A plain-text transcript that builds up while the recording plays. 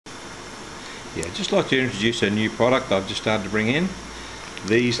Yeah, I'd just like to introduce a new product I've just started to bring in.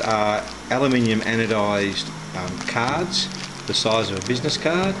 These are aluminium anodized cards, the size of a business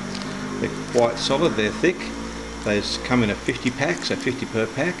card. They're quite solid, they're thick. They come in a 50 pack, so 50 per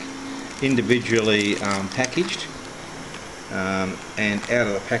pack, individually packaged. And out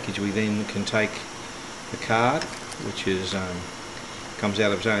of the package we then can take the card, which is comes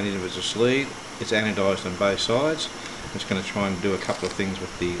out of its own individual sleeve. It's anodized on both sides. I'm just going to try and do a couple of things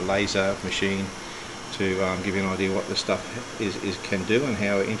with the laser machine to give you an idea what this stuff can do and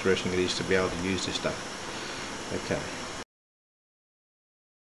how interesting it is to be able to use this stuff. Okay.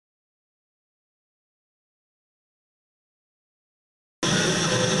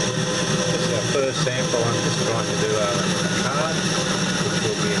 This is our first sample. I'm just trying to do a card, which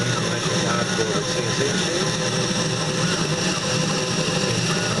will be an information card for the CNC machine.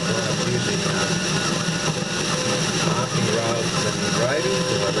 Using marking rather than engraving,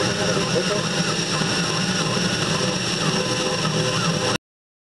 because I reckon that'll be quicker.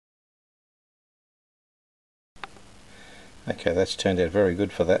 Okay, that's turned out very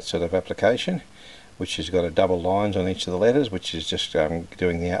good for that sort of application, which has got a double lines on each of the letters, which is just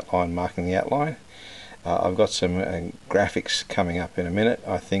doing the outline, marking the outline. I've got some graphics coming up in a minute.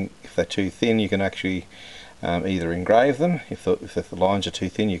 I think if they're too thin you can actually either engrave them. If the lines are too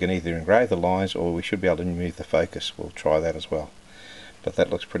thin you can either engrave the lines, or we should be able to move the focus. We'll try that as well. But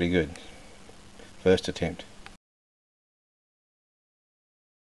that looks pretty good. First attempt.